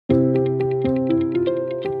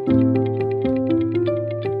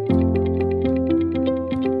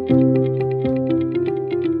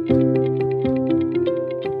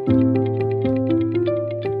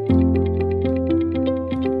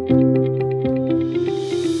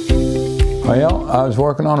Well, I was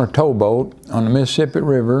working on a towboat on the Mississippi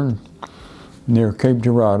River near Cape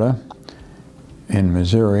Girardeau in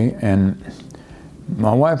Missouri, and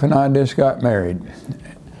my wife and I just got married.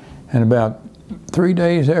 And about 3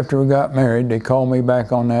 days after we got married, they called me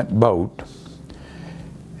back on that boat.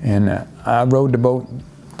 And I rode the boat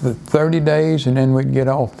for 30 days, and then we'd get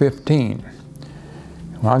off 15.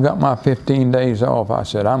 When I got my 15 days off, I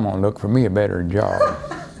said, I'm gonna look for me a better job.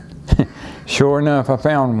 Sure enough, I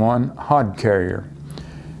found one, hod carrier,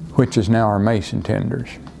 which is now our mason tenders,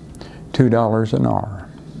 $2 an hour.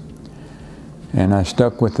 And I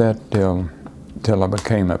stuck with that till I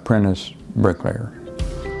became apprentice bricklayer.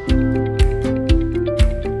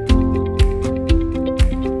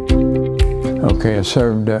 Okay, I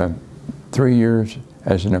served 3 years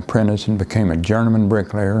as an apprentice and became a journeyman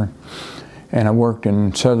bricklayer. And I worked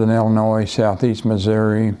in southern Illinois, southeast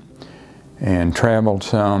Missouri, and traveled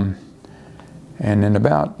some. And in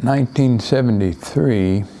about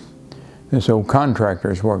 1973, this old contractor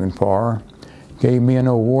I was working for gave me an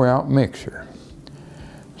old wore-out mixer.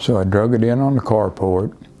 So I drug it in on the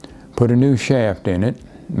carport, put a new shaft in it,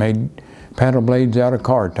 made paddle blades out of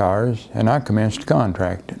car tires, and I commenced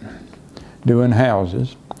contracting, doing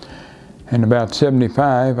houses. And about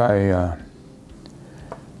 75, I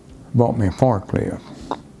bought me a forklift.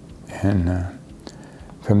 And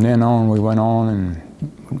from then on, we went on, and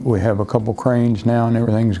we have a couple cranes now, and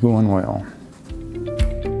everything's going well.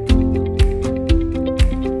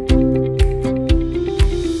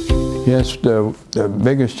 Yes, the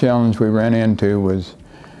biggest challenge we ran into was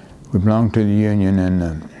we belonged to the union,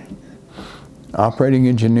 and operating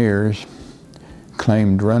engineers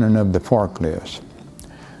claimed running of the forklifts.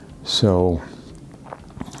 So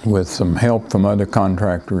with some help from other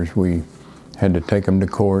contractors, we had to take them to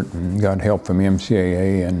court and got help from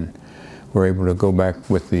MCAA, and were able to go back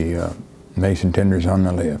with the mason tenders on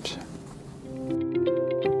the lifts.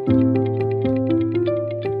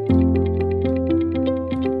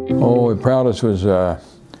 Oh, the proudest was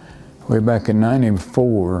way back in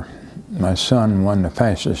 '94, my son won the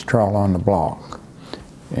fastest trowel on the block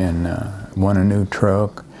and won a new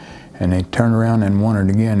truck, and they turned around and won it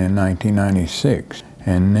again in 1996.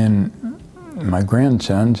 And then my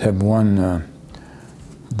grandsons have won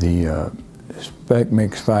the Spec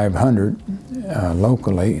Mix 500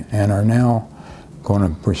 locally, and are now going to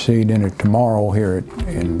proceed in it tomorrow here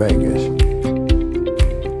in Vegas.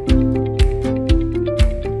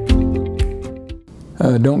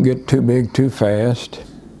 Don't get too big too fast,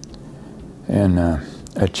 and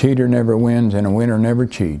a cheater never wins and a winner never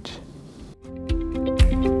cheats.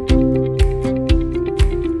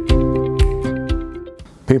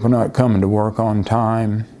 People not coming to work on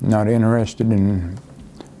time, not interested in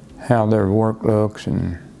how their work looks,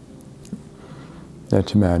 and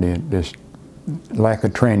that's about it. Just lack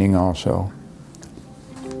of training also.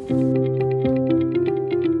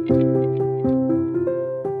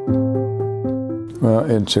 Well,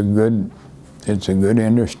 it's a good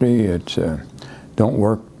industry. It's don't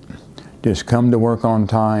work, just come to work on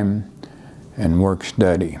time and work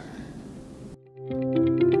steady.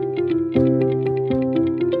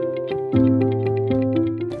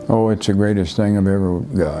 Oh, it's the greatest thing I've ever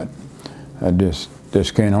got. I just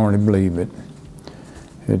can't hardly believe it.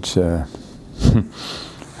 It's, I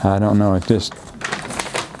don't know, it's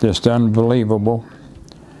just unbelievable.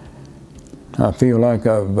 I feel like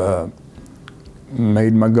I've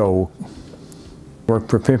made my goal. Worked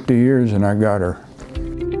for 50 years and I got her.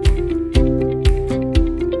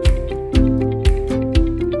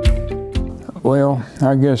 Well,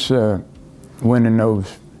 I guess winning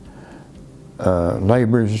those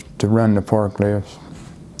laborers to run the forklifts,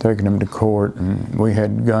 taking them to court, and we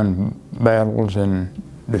had gun battles and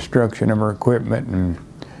destruction of our equipment, and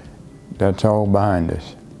that's all behind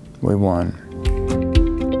us. We won.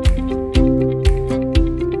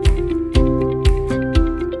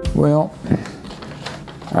 Well,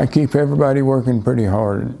 I keep everybody working pretty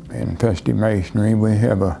hard in Foeste Masonry. We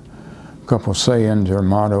have a couple sayings or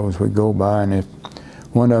mottos we go by, and if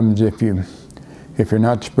one of them is if you're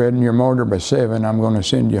not spreading your mortar by 7, I'm going to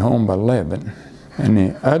send you home by 11. And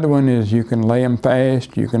the other one is you can lay them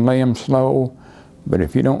fast, you can lay them slow, but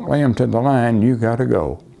if you don't lay them to the line, you got to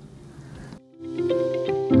go.